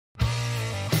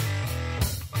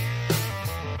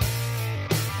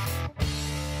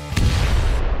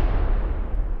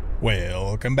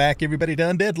Welcome back, everybody, to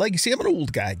Undead Legacy. I'm an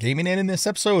old guy gaming, and in this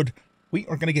episode, we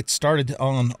are going to get started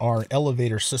on our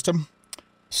elevator system.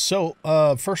 So,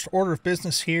 first order of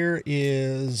business here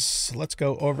is, let's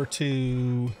go over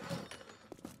to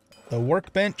the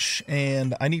workbench,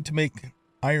 and I need to make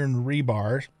iron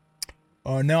rebar.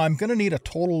 Now, I'm going to need a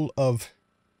total of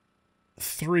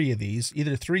 3 of these,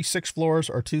 either 3 6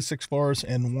 floors or 2 6 floors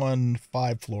and 1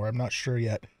 5 floor. I'm not sure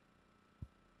yet.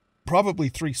 Probably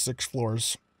 3 6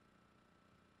 floors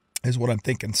is what I'm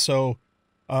thinking. So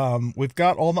we've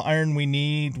got all the iron we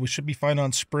need. We should be fine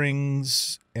on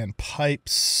springs and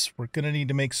pipes. We're going to need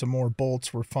to make some more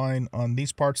bolts. We're fine on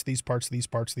these parts, these parts, these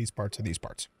parts, these parts, and these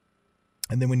parts.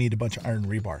 And then we need a bunch of iron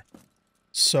rebar.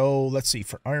 So let's see,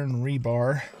 for iron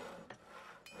rebar,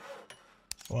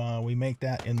 we make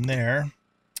that in there.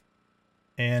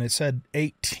 And it said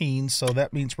 18, so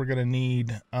that means we're going to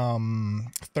need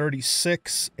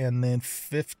 36 and then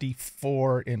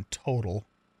 54 in total.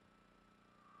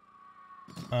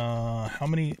 How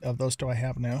many of those do I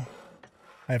have now?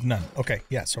 I have none. Okay,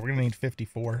 yeah, so we're going to need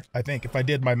 54. I think, if I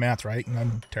did my math right, and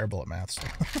I'm terrible at maths.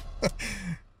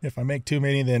 If I make too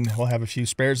many, then we'll have a few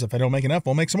spares. If I don't make enough,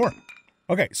 we'll make some more.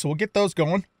 Okay, so we'll get those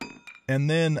going. And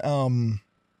then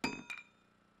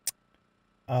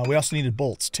we also needed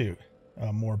bolts, too.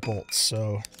 More bolts,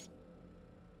 so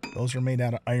those are made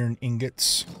out of iron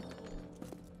ingots.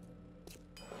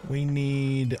 We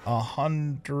need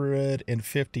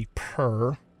 150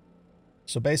 per.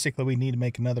 So basically we need to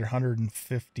make another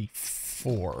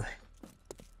 154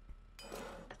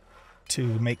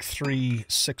 to make 3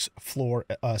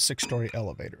 6-story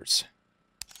elevators.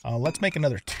 Let's make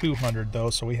another 200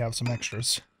 though, so we have some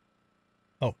extras.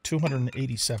 Oh,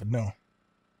 287, no.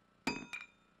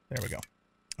 There we go.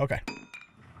 Okay.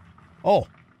 Oh,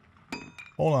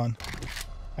 hold on.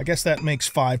 I guess that makes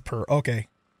 5 per. Okay.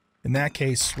 In that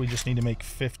case, we just need to make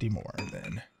 50 more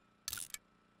then.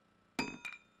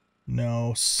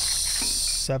 No,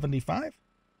 75?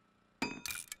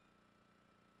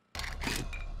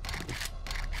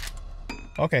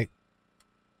 Okay.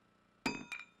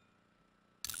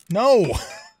 No!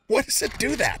 Why does it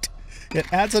do that?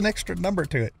 It adds an extra number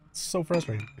to it. It's so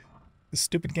frustrating. This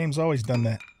stupid game's always done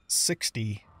that.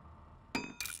 60.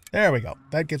 There we go.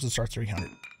 That gives us our 300.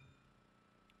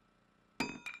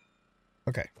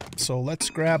 Okay, so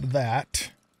let's grab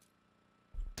that.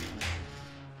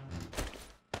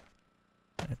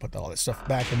 And put all this stuff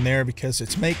back in there because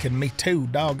it's making me too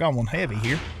doggone heavy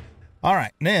here. All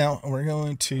right, now we're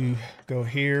going to go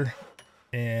here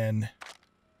and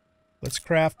let's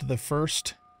craft the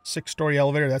first 6-story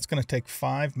elevator. That's going to take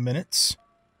 5 minutes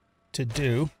to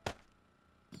do.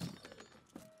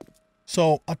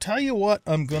 So I'll tell you what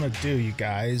I'm going to do, you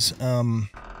guys.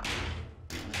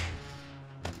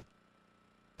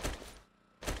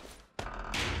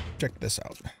 Check this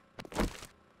out.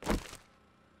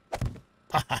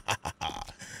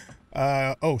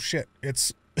 Oh shit,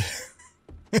 it's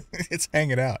it's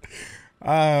hanging out.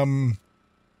 We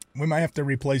might have to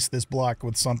replace this block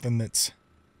with something that's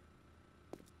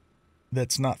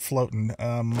not floating.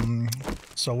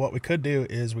 So what we could do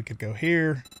is we could go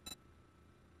here.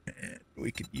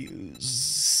 We could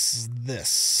use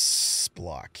this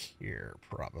block here,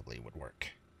 probably would work.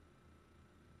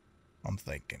 I'm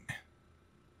thinking.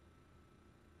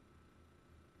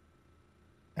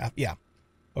 Yeah.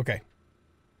 Okay.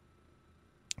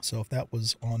 So if that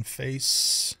was on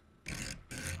face...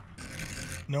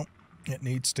 Nope. It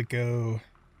needs to go...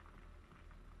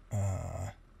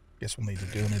 guess we'll need to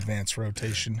do an advanced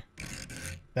rotation.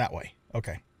 That way.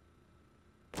 Okay.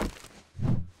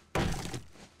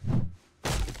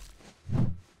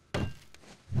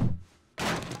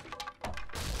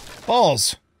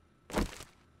 Balls!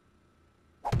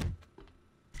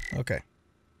 Okay.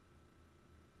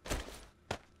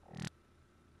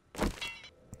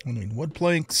 We need wood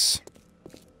planks.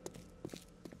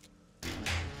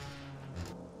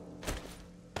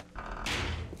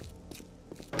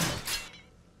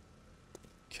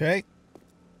 Okay.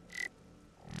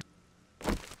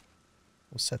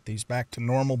 We'll set these back to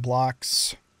normal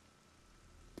blocks.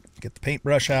 Get the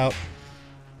paintbrush out.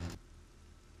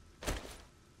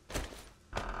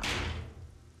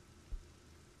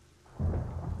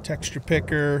 Texture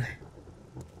picker.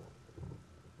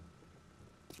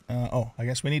 Oh, I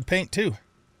guess we need paint too.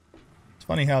 It's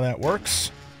funny how that works.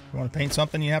 If you want to paint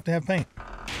something, you have to have paint.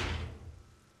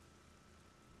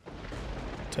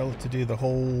 Tell it to do the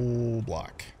whole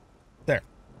block. There.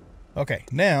 Okay,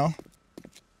 now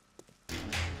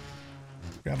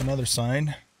grab another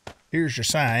sign. Here's your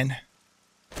sign.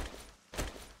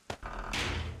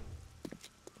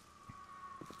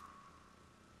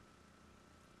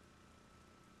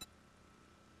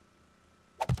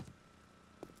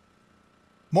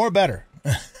 More better.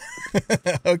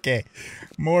 Okay,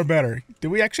 more better. Do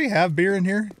we actually have beer in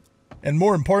here? And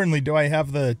more importantly, do I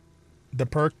have the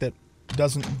perk that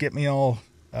doesn't get me all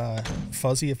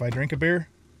fuzzy if I drink a beer?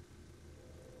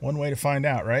 One way to find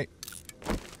out, right?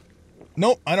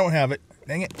 Nope, I don't have it.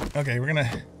 Dang it. Okay, we're gonna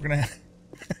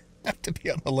have to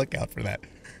be on the lookout for that.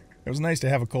 It was nice to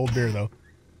have a cold beer though.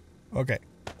 Okay,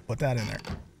 put that in there.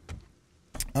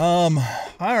 All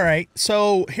right.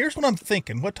 So here's what I'm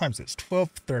thinking. What time is this?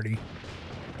 12:30.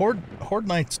 Horde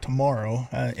night's tomorrow,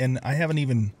 and I haven't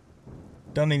even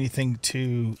done anything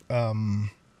to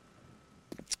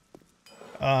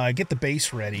get the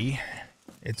base ready.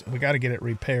 We got to get it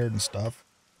repaired and stuff.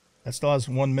 That still has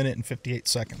 1 minute and 58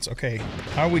 seconds. Okay,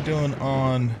 how are we doing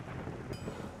on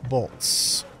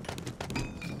bolts?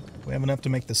 We have enough to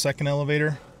make the second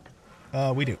elevator?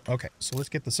 We do. Okay, so let's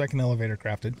get the second elevator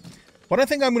crafted. What I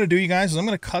think I'm going to do, you guys, is I'm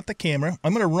going to cut the camera.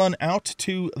 I'm going to run out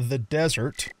to the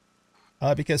desert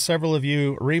because several of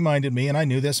you reminded me, and I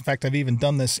knew this. In fact, I've even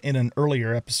done this in an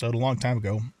earlier episode a long time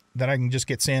ago, that I can just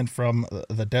get sand from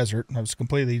the desert. I was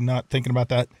completely not thinking about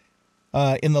that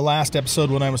in the last episode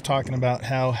when I was talking about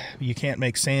how you can't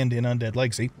make sand in Undead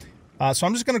Legacy. So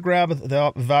I'm just going to grab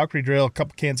the Valkyrie drill, a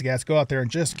couple cans of gas, go out there and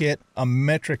just get a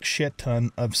metric shit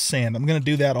ton of sand. I'm going to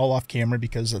do that all off camera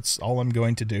because that's all I'm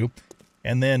going to do.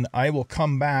 And then I will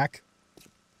come back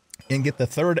and get the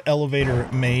third elevator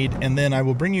made, and then I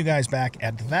will bring you guys back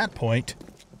at that point,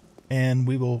 and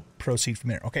we will proceed from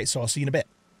there. Okay, so I'll see you in a bit.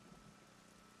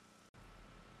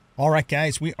 All right,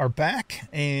 guys, we are back,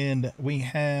 and we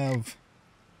have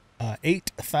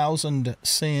 8,000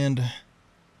 sand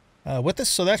with us,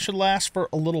 so that should last for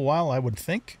a little while, I would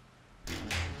think.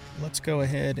 Let's go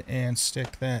ahead and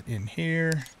stick that in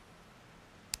here.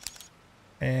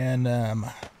 And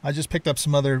I just picked up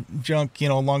some other junk, you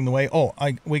know, along the way. Oh,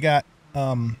 we got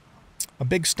a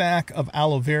big stack of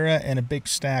aloe vera and a big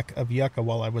stack of yucca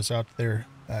while I was out there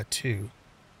too.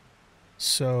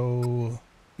 So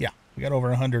yeah, we got over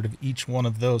 100 of each one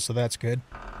of those, so that's good.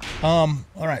 All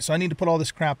right, so I need to put all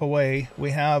this crap away. We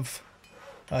have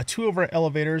 2 of our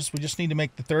elevators. We just need to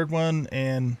make the third one,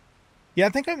 and yeah, I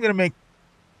think I'm gonna make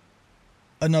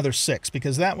another 6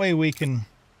 because that way we can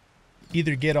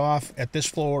either get off at this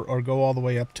floor or go all the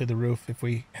way up to the roof if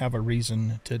we have a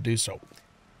reason to do so.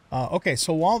 Okay,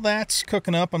 so while that's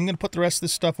cooking up, I'm going to put the rest of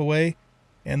this stuff away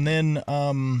and then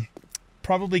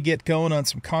probably get going on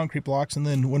some concrete blocks, and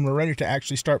then when we're ready to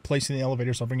actually start placing the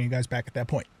elevators, I'll bring you guys back at that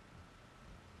point.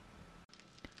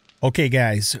 Okay,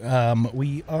 guys,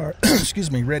 we are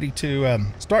excuse me, ready to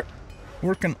start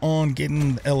working on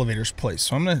getting the elevators placed.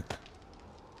 So I'm going to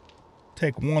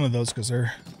take one of those because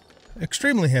they're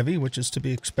extremely heavy, which is to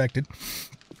be expected,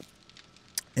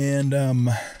 and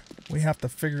we have to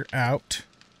figure out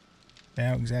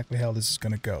now exactly how this is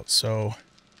going to go. So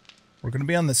we're going to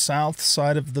be on the south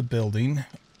side of the building.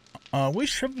 We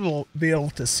should be able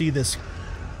to see this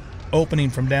opening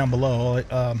from down below.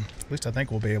 At least I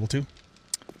think we'll be able to.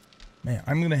 Man,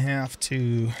 I'm going to have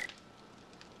to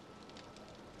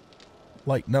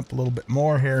lighten up a little bit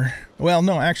more here. Well,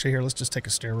 no, actually, here, let's just take a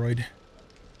steroid.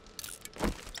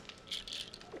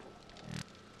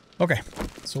 Okay,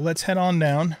 so let's head on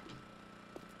down.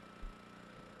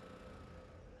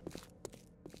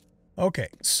 Okay,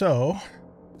 so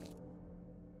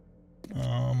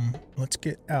let's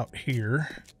get out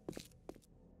here.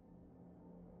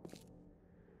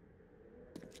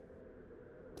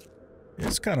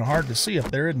 It's kind of hard to see up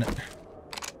there, isn't it?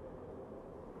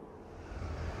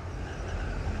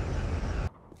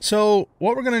 So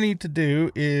what we're going to need to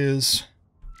do is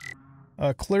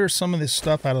clear some of this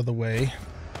stuff out of the way.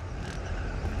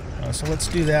 So let's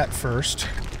do that first.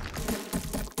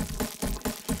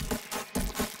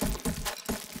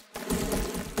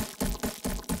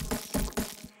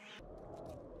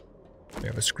 We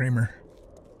have a screamer.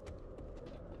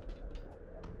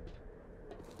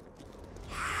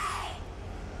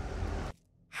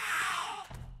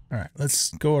 Alright,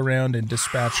 let's go around and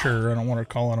dispatch her. I don't want her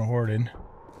calling a horde in.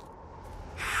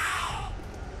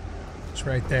 It's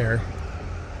right there.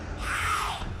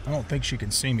 I don't think she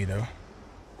can see me, though.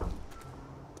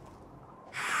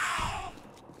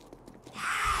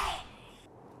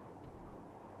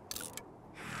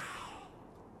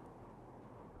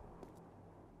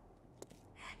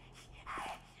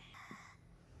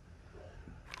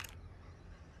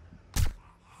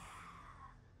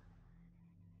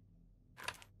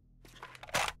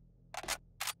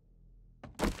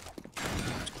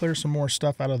 Clear some more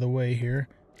stuff out of the way here.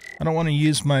 I don't want to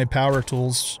use my power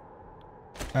tools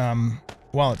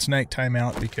while it's nighttime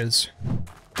out because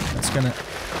that's going to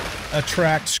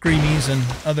attract screamies and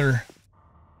other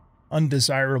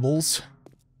undesirables.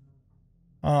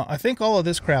 I think all of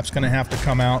this crap's going to have to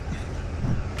come out.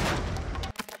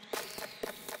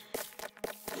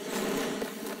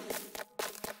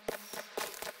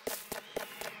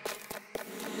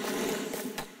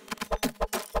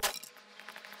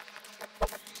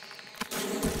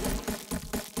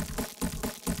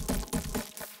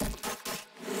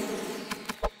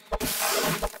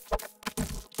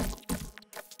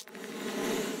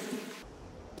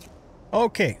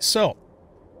 Okay, so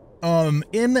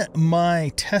in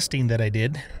my testing that I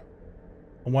did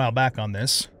a while back on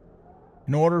this,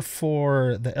 in order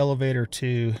for the elevator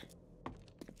to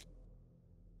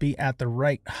be at the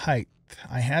right height,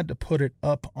 I had to put it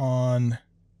up on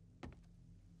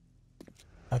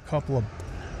a couple of...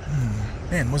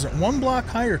 man, was it 1 block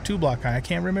high or 2 block high? I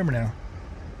can't remember now.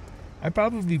 I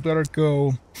probably better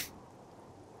go...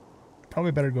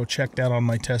 check that on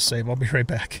my test save. I'll be right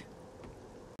back.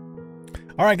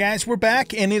 Alright guys, we're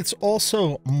back, and it's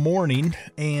also morning,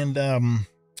 and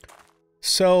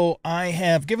so I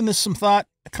have given this some thought.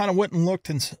 I kind of went and looked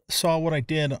and saw what I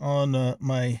did on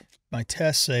my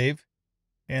test save,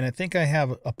 and I think I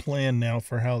have a plan now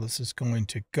for how this is going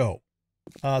to go.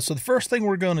 So the first thing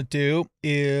we're going to do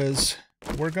is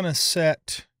we're going to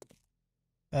set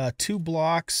 2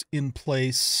 blocks in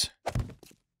place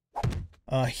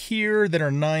here that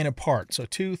are 9 apart. So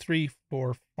 2, 3,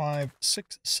 4, 5,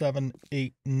 6, 7,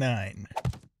 8, 9.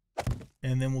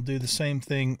 And then we'll do the same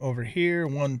thing over here.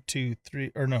 1, 2,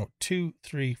 3, or no, 2,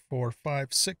 3, 4,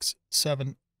 5, 6,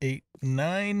 7, 8,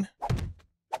 9.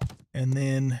 And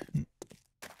then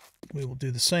we will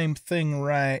do the same thing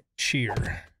right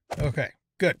here. Okay,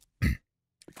 good.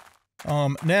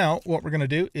 Now what we're going to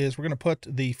do is we're going to put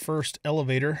the first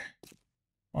elevator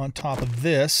on top of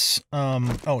this.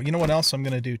 Oh, you know what else I'm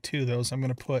going to do too, though, is I'm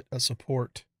going to put a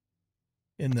support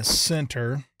in the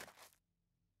center,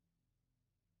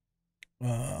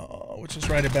 which is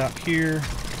right about here.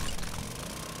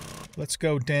 Let's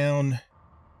go down.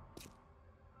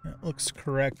 That looks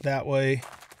correct that way,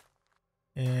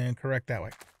 and correct that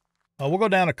way. We'll go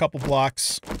down a couple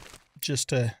blocks just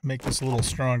to make this a little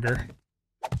stronger.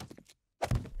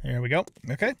 There we go.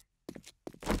 Okay.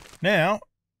 Now,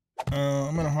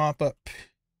 I'm going to hop up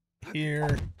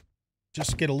here,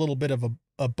 just get a little bit of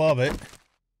above it,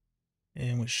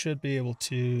 and we should be able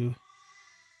to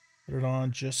put it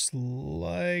on just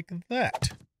like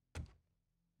that.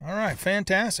 All right,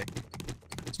 fantastic.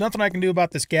 There's nothing I can do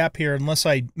about this gap here unless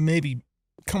I maybe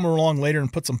come along later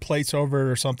and put some plates over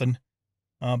it or something,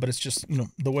 but it's just, you know,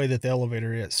 the way that the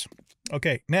elevator is.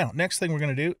 Okay, now, next thing we're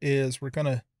going to do is we're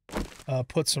going to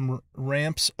put some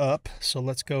ramps up, so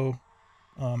let's go...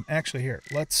 actually, here,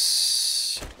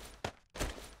 let's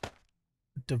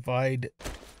divide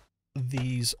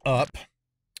these up.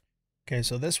 Okay,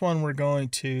 so this one we're going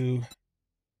to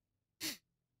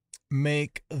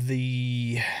make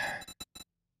the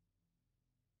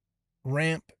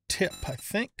ramp tip, I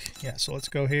think. Yeah, so let's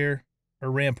go here,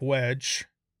 or ramp wedge.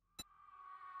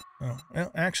 Oh,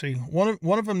 well, actually, one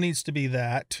of them needs to be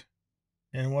that,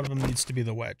 and one of them needs to be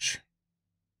the wedge.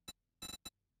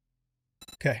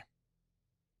 Okay.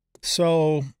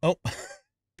 So, oh,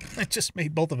 I just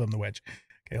made both of them the wedge.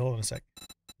 Okay, hold on a sec.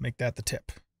 Make that the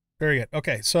tip. Very good.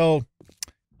 Okay, so,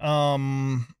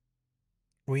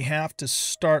 we have to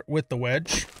start with the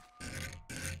wedge.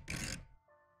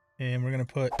 And we're going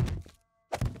to put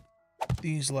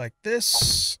these like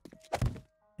this.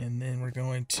 And then we're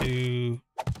going to...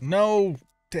 No!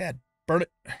 Dad, burn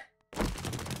it.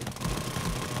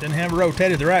 Didn't have it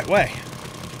rotated the right way.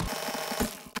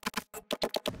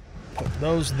 Put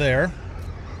those there.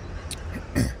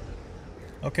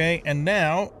 Okay, and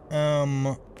now,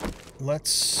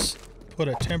 let's put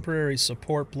a temporary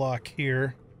support block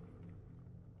here.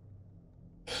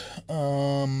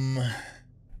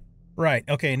 Right,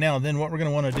 okay, now then what we're going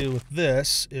to want to do with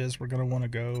this is we're going to want to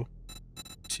go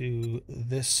to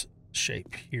this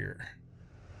shape here.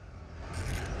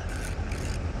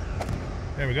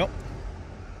 There we go.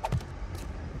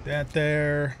 That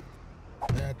there,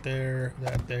 that there,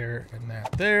 that there, and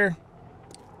that there.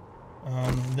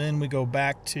 Then we go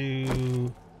back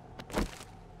to...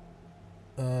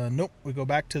 nope, we go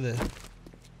back to the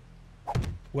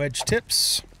wedge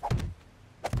tips.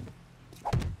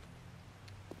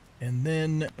 And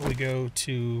then we go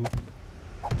to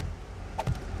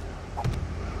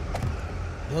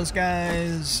those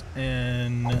guys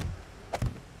and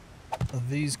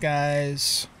these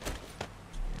guys,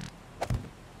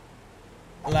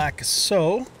 like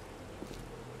so.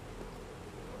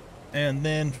 And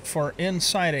then for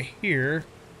inside of here,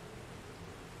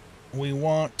 we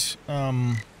want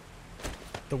the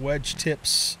wedge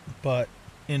tips, but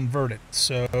inverted.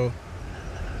 So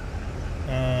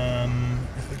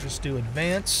just do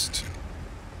advanced.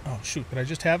 Oh, shoot. Did I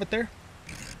just have it there?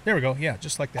 There we go. Yeah,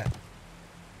 just like that.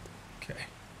 Okay.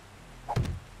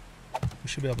 We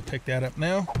should be able to pick that up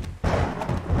now.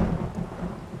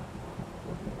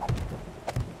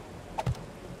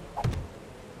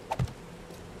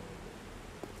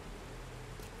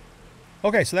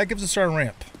 Okay, so that gives us our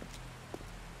ramp.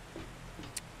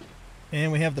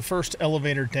 And we have the first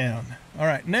elevator down. All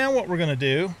right, now what we're going to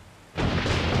do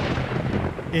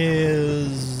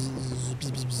is...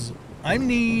 I'm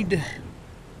going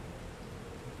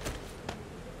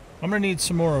to need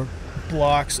some more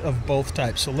blocks of both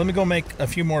types. So let me go make a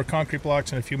few more concrete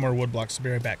blocks and a few more wood blocks. I'll be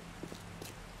right back.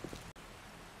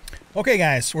 Okay,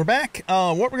 guys, we're back.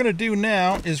 What we're going to do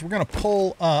now is we're going to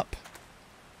pull up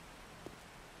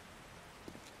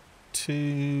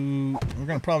to... We're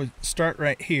going to probably start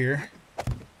right here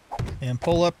and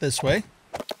pull up this way.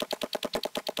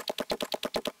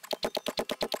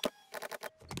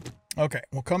 Okay,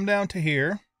 we'll come down to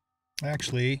here.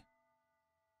 Actually,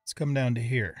 let's come down to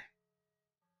here.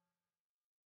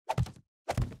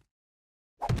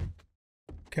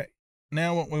 Okay,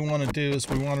 now what we want to do is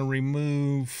we want to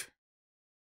remove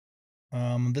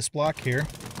this block here.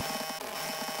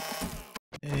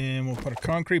 And we'll put a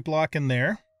concrete block in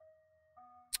there.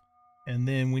 And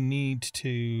then we need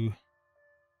to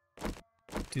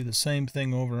do the same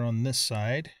thing over on this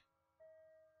side.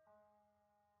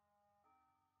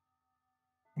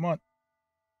 Come on.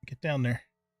 Get down there.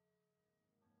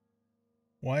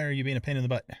 Why are you being a pain in the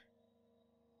butt?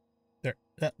 There.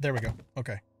 There we go.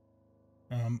 Okay.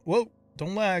 Whoa.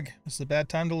 Don't lag. This is a bad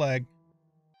time to lag.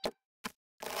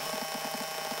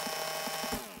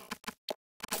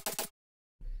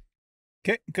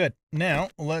 Okay, good. Now,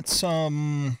 let's,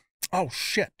 oh,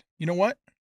 shit. You know what?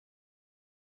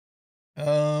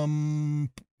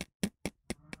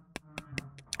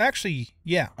 Actually,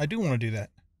 yeah, I do want to do that.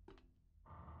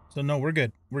 So, no, we're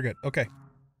good. We're good. Okay.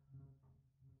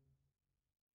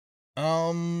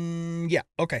 Yeah,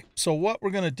 okay. So what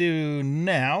we're going to do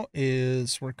now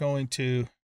is we're going to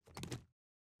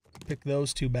pick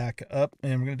those two back up,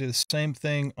 and we're going to do the same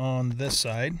thing on this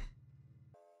side.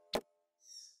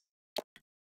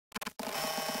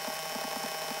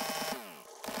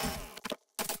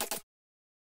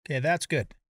 Okay, that's good.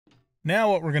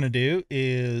 Now what we're going to do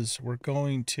is we're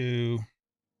going to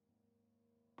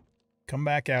come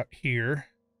back out here.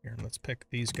 Here, let's pick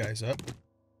these guys up.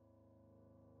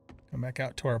 Come back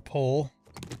out to our pole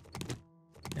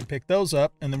and pick those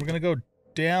up, and then we're going to go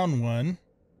down one.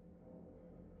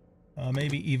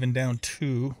 Maybe even down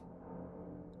two.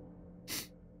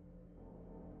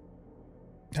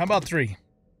 How about three?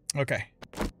 Okay.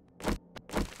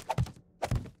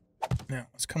 Now,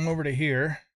 let's come over to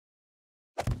here.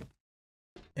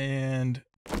 And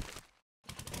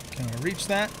can I reach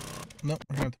that? Nope,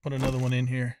 we're going to have to put another one in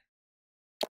here.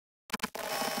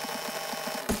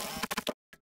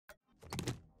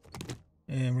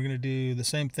 And we're going to do the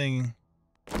same thing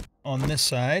on this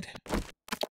side.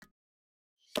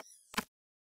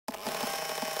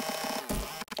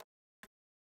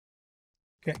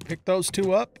 Okay, pick those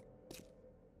two up.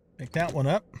 Pick that one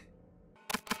up.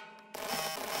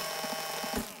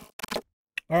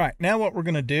 All right, now what we're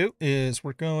going to do is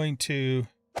we're going to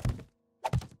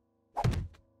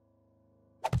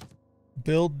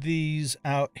build these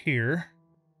out here.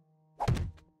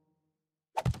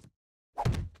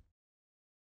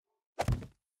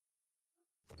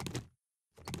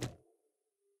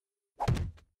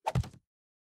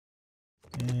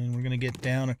 And we're going to get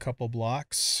down a couple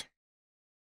blocks.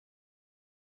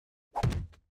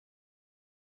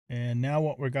 And now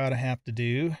what we're going to have to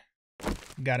do, is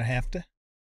we're going to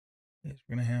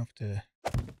have to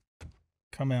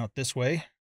come out this way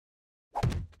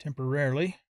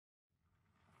temporarily.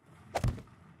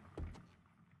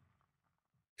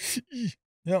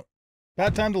 Yep,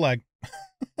 bad time to lag.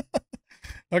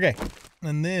 Okay,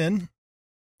 and then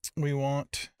we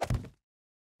want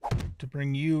to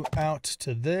bring you out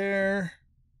to there.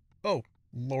 Oh,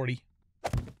 lordy.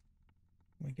 Let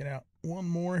me get out one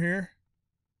more here.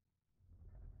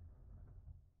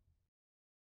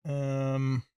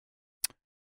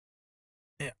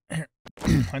 Yeah, here.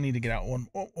 I need to get out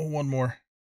one more.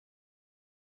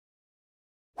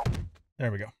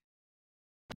 There we go.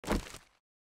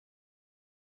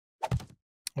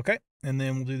 Okay, and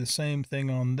then we'll do the same thing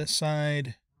on this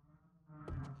side.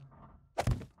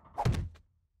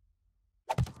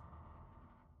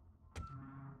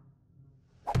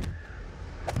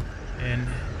 And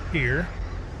here.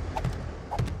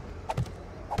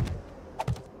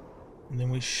 And then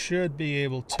we should be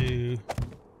able to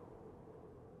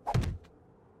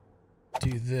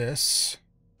do this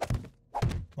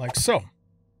like so.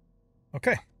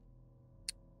 Okay.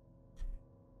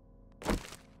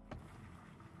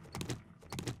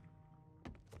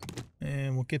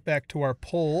 And we'll get back to our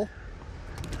pole.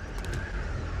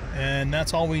 And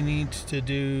that's all we need to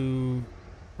do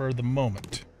for the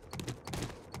moment.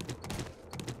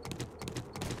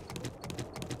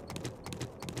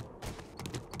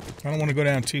 I don't want to go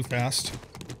down too fast,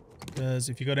 because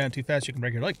if you go down too fast, you can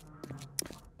break your leg.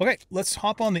 Okay, let's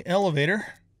hop on the elevator.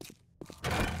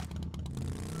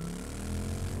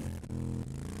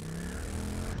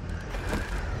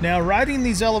 Now, riding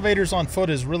these elevators on foot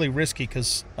is really risky,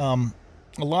 because a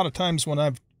lot of times when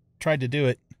I've tried to do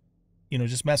it, you know,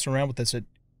 just messing around with this,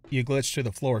 you glitch to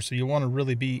the floor, so you want to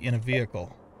really be in a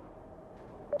vehicle.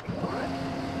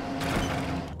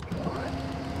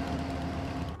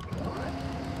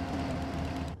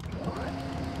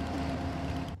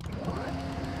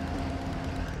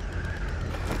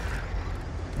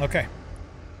 Okay.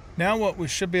 Now what we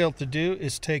should be able to do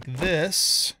is take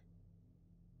this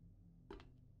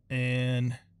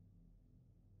and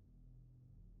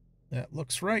that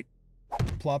looks right.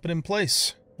 Plop it in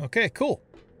place. Okay, cool.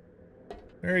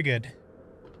 Very good.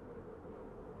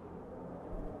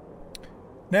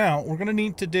 Now, we're going to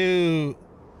need to do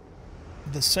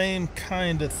the same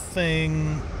kind of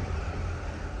thing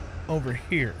over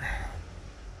here.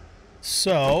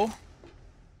 So,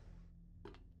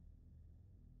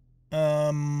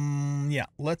 yeah,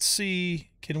 let's see.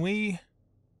 Can we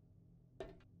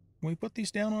put these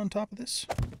down on top of this?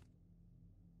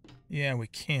 Yeah, we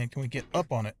can. Can we get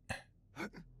up on it?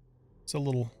 It's a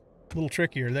little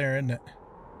trickier there, isn't it?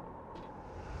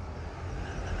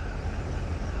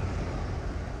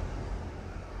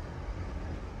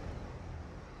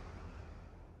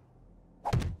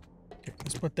 Okay,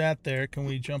 let's put that there. Can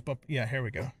we jump up? Yeah, here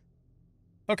we go.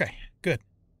 Okay, good.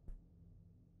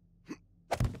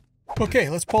 Okay,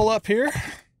 let's pull up here.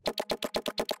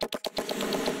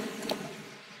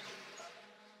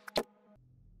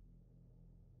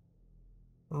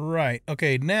 Right.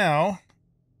 Okay, now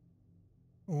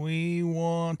we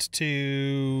want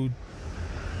to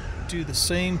do the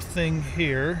same thing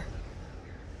here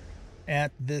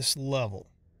at this level.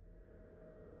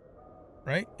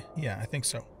 Right? Yeah, I think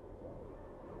so.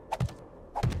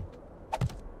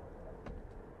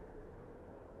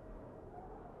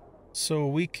 So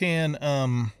we can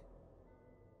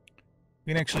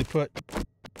actually put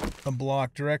a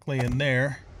block directly in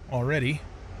there already.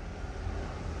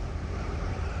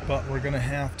 But we're going to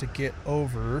have to get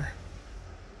over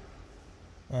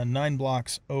 9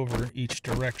 blocks over each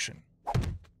direction.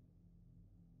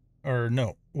 Or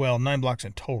no, well, 9 blocks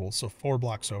in total, so 4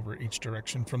 blocks over each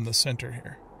direction from the center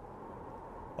here.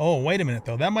 Oh, wait a minute,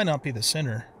 though. That might not be the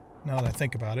center, now that I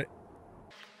think about it.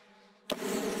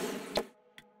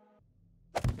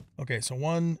 Okay, so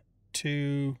 1,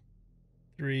 2,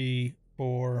 3,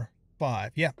 4,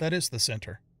 5. Yeah, that is the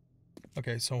center.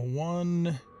 Okay, so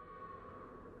 1,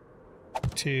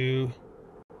 2,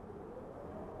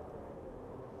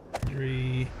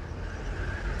 3.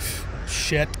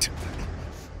 Shit.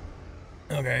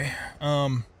 Okay.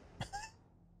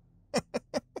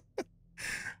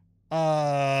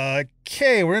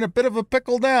 Okay, we're in a bit of a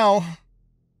pickle now.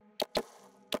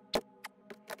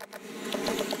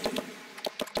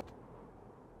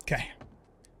 Okay.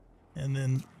 And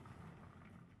then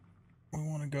we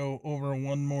want to go over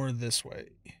one more this way.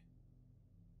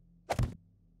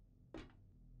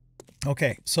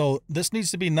 Okay, so this needs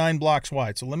to be 9 blocks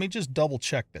wide. So let me just double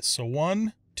check this. So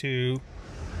 1, 2,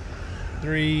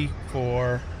 3,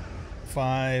 4,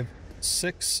 5,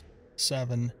 6,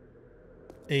 7,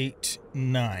 8,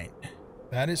 9.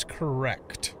 That is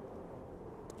correct.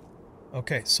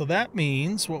 Okay, so that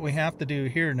means what we have to do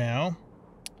here now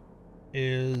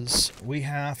is we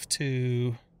have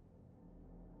to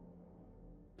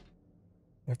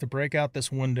break out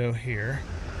this window here.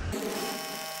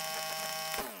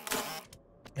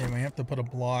 And we have to put a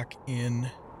block in.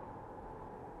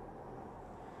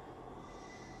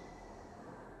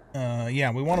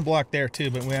 Yeah, we want a block there too,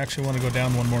 but we actually want to go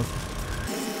down one more.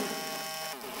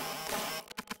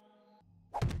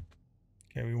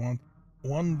 Okay, we want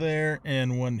one there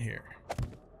and one here.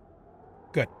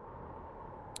 Good.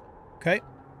 Okay.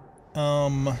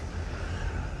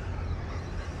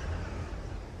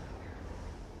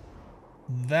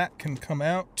 That can come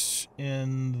out,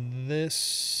 and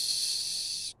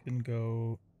this can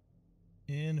go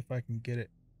in if I can get it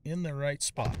in the right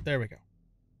spot. There we go.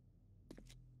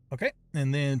 Okay,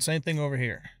 and then same thing over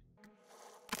here.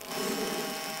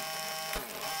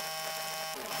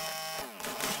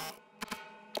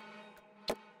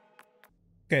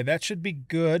 Okay, that should be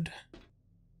good.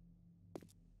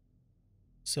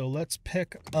 So let's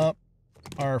pick up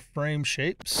our frame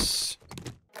shapes.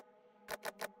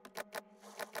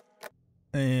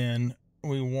 And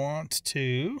we want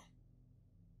to,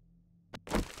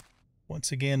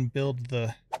 once again, build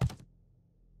the...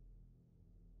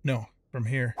 No, from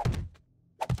here.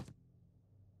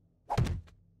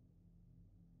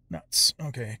 Nuts.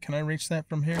 Okay, can I reach that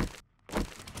from here?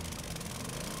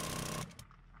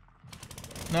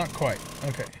 Not quite.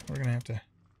 Okay, we're going to have to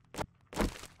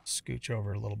scooch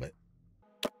over a little bit.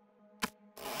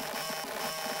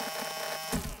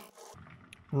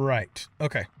 Right.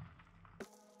 Okay.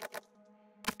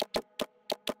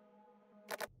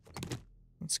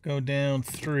 Let's go down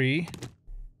 3.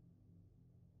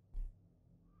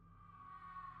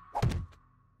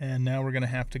 And now we're going to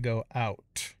have to go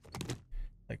out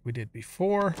like we did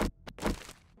before.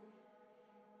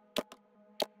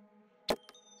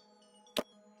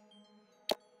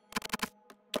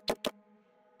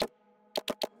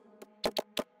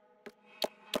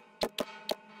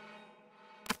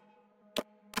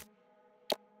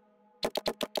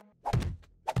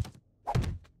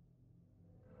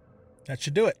 That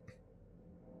should do it.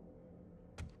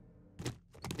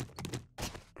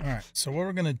 Alright, so what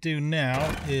we're going to do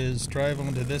now is drive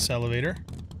onto this elevator.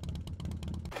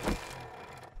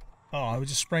 Oh, I was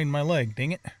just spraining my leg,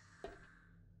 dang it.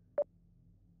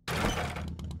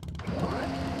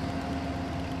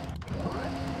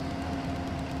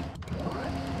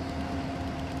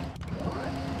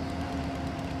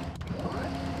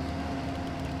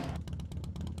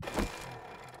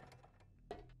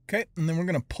 Okay, and then we're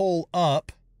going to pull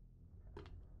up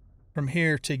from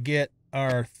here to get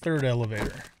our 3rd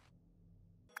elevator.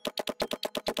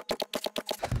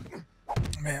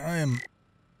 Man, I am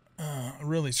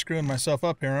really screwing myself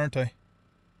up here, aren't I?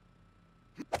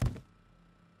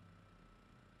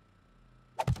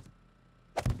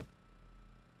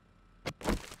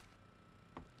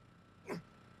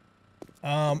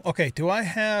 Okay, do I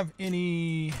have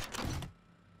any...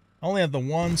 I only have the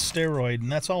one steroid, and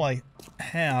that's all I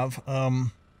have.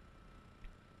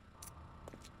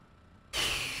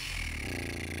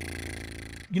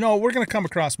 You know, we're going to come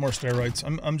across more steroids.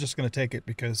 I'm just going to take it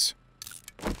because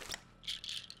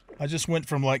I just went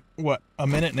from like, what, a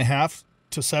minute and a half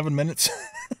to 7 minutes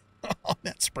on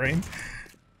that sprain.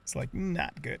 It's like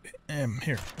not good.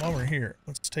 Here, while we're here,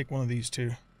 let's take one of these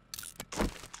two.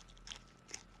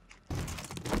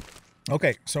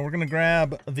 Okay, so we're going to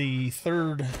grab the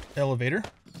 3rd elevator.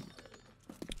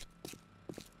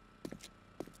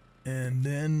 And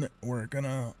then we're going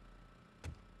to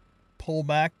pull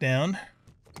back down.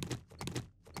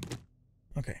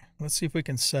 Okay, let's see if we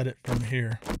can set it from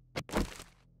here.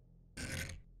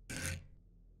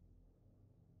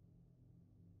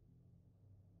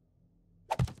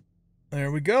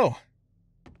 There we go.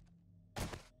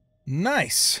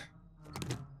 Nice.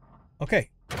 Okay,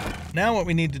 now what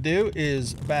we need to do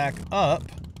is back up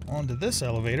onto this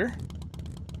elevator.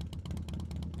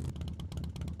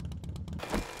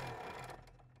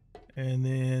 And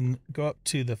then go up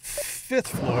to the 5th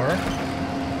floor.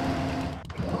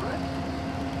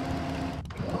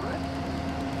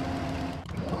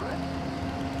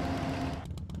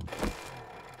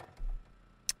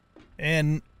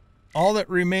 And all that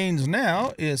remains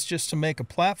now is just to make a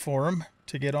platform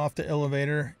to get off the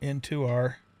elevator into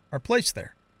our place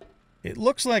there. It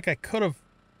looks like I could have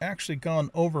actually gone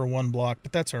over 1 block,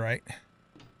 but that's all right.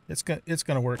 It's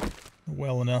gonna work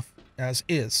well enough as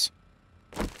is.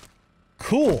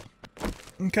 Cool.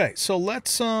 Okay, so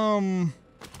let's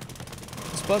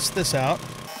bust this out.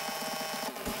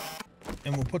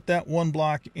 And we'll put that 1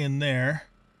 block in there.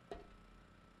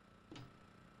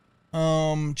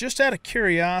 Just out of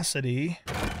curiosity,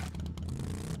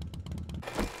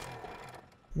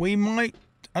 we might,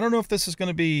 I don't know if this is going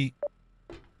to be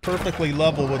perfectly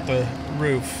level with the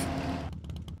roof.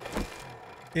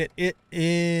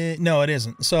 No, it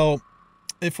isn't. So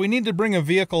if we need to bring a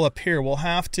vehicle up here, we'll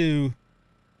have to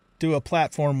do a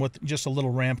platform with just a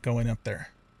little ramp going up there.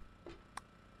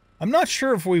 I'm not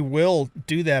sure if we will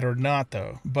do that or not,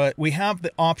 though, but we have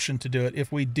the option to do it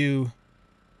if we do,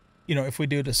 you know, if we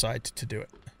do decide to do it.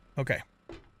 Okay.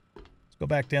 Let's go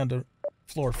back down to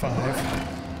floor 5.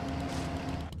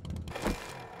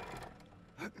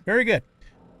 Very good.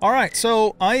 All right,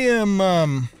 so I am,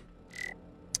 I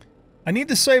need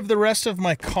to save the rest of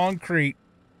my concrete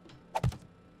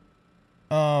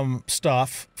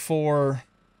stuff for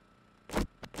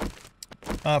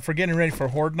getting ready for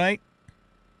Horde Night.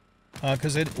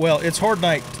 Because it's Horde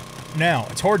Night now.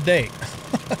 It's Horde Day.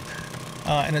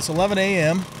 And it's 11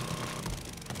 a.m.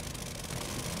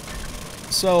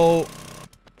 So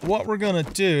what we're going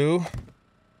to do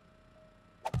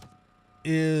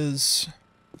is...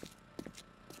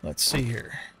 Let's see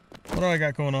here. What do I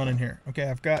got going on in here? Okay,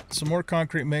 I've got some more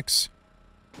concrete mix.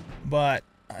 But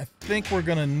I think we're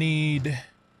going to need...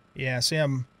 Yeah, see,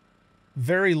 I'm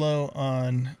very low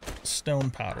on stone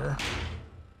powder.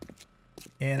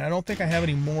 And I don't think I have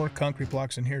any more concrete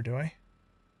blocks in here, do I?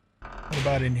 What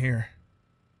about in here?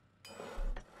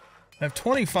 I have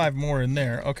 25 more in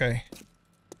there. Okay.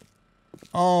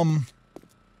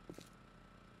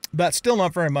 But still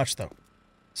not very much, though.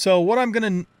 So what I'm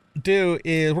going to do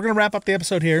is we're going to wrap up the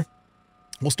episode here.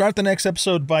 We'll start the next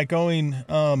episode by going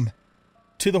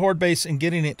to the Horde base and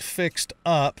getting it fixed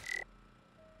up.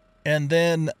 And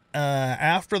then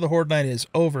after the Horde night is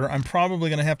over, I'm probably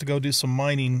going to have to go do some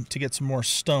mining to get some more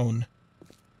stone.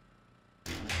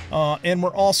 And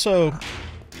we're also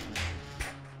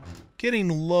getting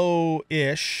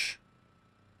low-ish.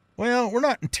 Well, we're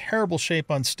not in terrible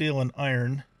shape on steel and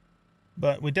iron,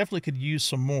 but we definitely could use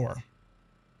some more.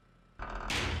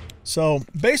 So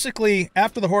basically,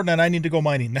 after the Horde night, I need to go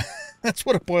mining. That's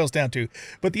what it boils down to.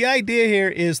 But the idea here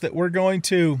is that we're going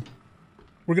to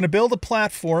build a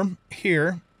platform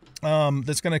here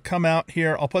that's going to come out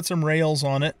here. I'll put some rails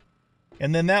on it.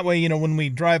 And then that way, you know, when we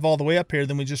drive all the way up here,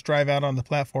 then we just drive out on the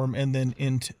platform and then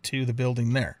into the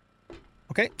building there.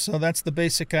 Okay, so that's the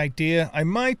basic idea. I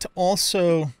might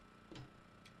also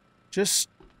just,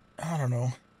 I don't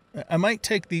know, I might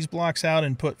take these blocks out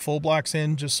and put full blocks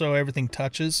in just so everything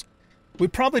touches. We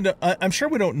probably don't, I'm sure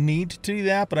we don't need to do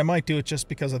that, but I might do it just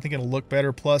because I think it'll look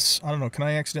better. Plus, I don't know, can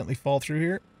I accidentally fall through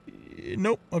here?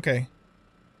 Nope, okay.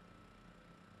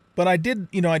 But I did,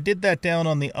 you know, I did that down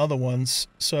on the other ones,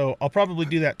 so I'll probably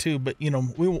do that too, but, you know,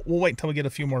 we'll wait until we get a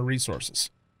few more resources.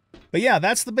 But yeah,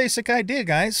 that's the basic idea,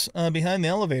 guys, behind the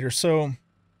elevator. So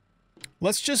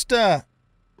let's just test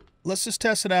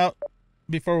it out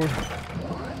before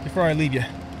I leave you.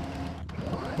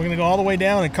 We're going to go all the way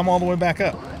down and come all the way back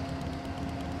up.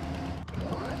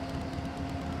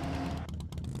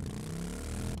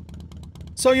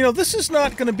 So, you know, this is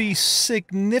not going to be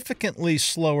significantly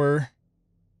slower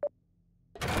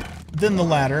than the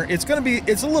ladder. It's going to be,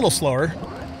 it's a little slower,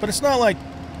 but it's not like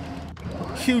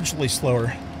hugely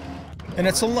slower. And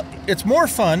it's more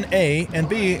fun, A, and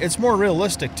B, it's more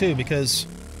realistic too, because,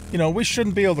 you know, we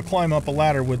shouldn't be able to climb up a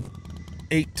ladder with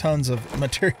 8 tons of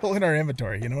material in our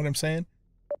inventory, you know what I'm saying?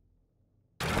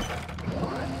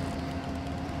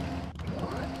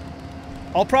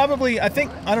 I'll probably, I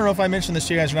don't know if I mentioned this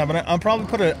to you guys or not, but I'll probably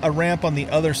put a ramp on the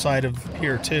other side of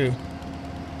here too,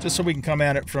 just so we can come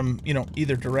at it from, you know,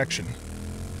 either direction.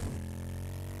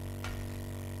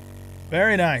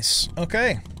 Very nice.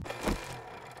 Okay.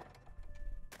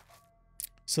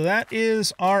 So that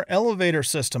is our elevator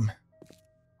system.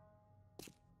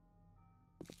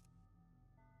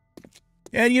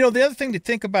 And, you know, the other thing to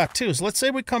think about, too, is let's say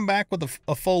we come back with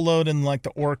a full load in, like, the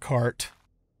ore cart.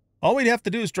 All we'd have to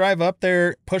do is drive up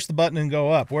there, push the button, and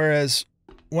go up. Whereas,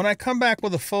 when I come back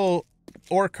with a full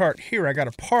ore cart here, I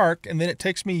got to park, and then it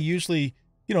takes me usually,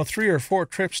 you know, 3 or 4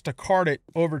 trips to cart it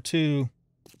over to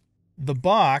the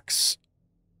box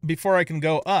before I can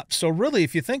go up. So really,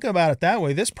 if you think about it that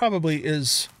way, this probably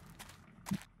is...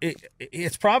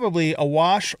 It's probably a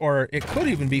wash, or it could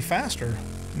even be faster.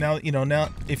 Now, you know, now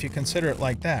if you consider it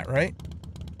like that, right?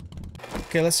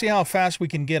 Okay, let's see how fast we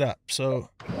can get up. So...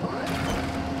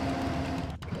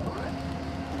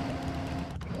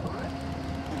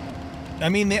 I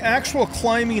mean, the actual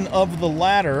climbing of the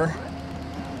ladder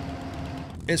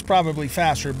is probably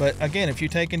faster, but again, if you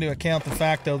take into account the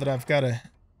fact, though, that I've got to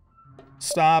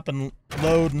stop and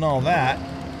load and all that,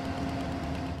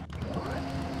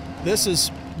 this is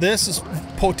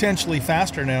potentially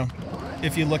faster now,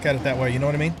 if you look at it that way, you know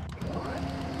what I mean?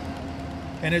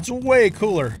 And it's way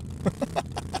cooler.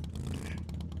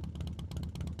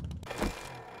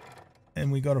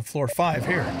 And we go to floor 5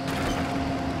 here.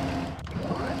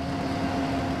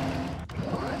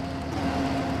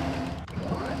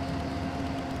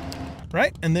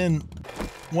 Right, and then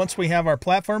once we have our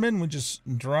platform in, we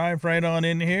just drive right on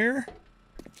in here,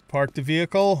 park the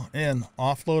vehicle, and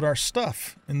offload our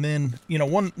stuff. And then, you know,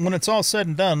 when it's all said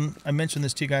and done, I mentioned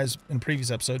this to you guys in a previous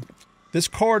episode, this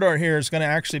corridor here is going to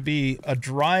actually be a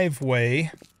driveway.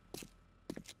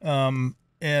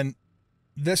 And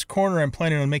this corner I'm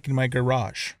planning on making my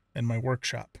garage and my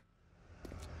workshop.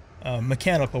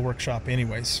 Mechanical workshop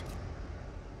anyways.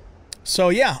 So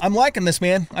yeah, I'm liking this,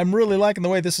 man. I'm really liking the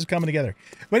way this is coming together.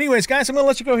 But anyways, guys, I'm going to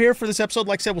let you go here for this episode.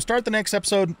 Like I said, we'll start the next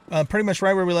episode pretty much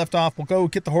right where we left off. We'll go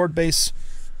get the Horde base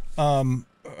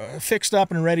fixed up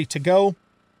and ready to go.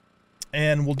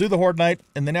 And we'll do the Horde night.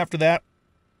 And then after that,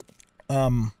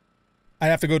 I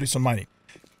have to go do some mining.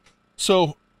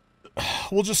 So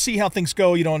we'll just see how things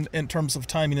go, you know, in terms of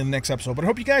timing in the next episode. But I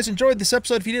hope you guys enjoyed this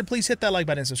episode. If you did, please hit that like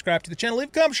button and subscribe to the channel. Leave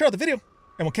a comment, share the video,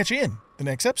 and we'll catch you in the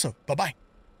next episode. Bye-bye.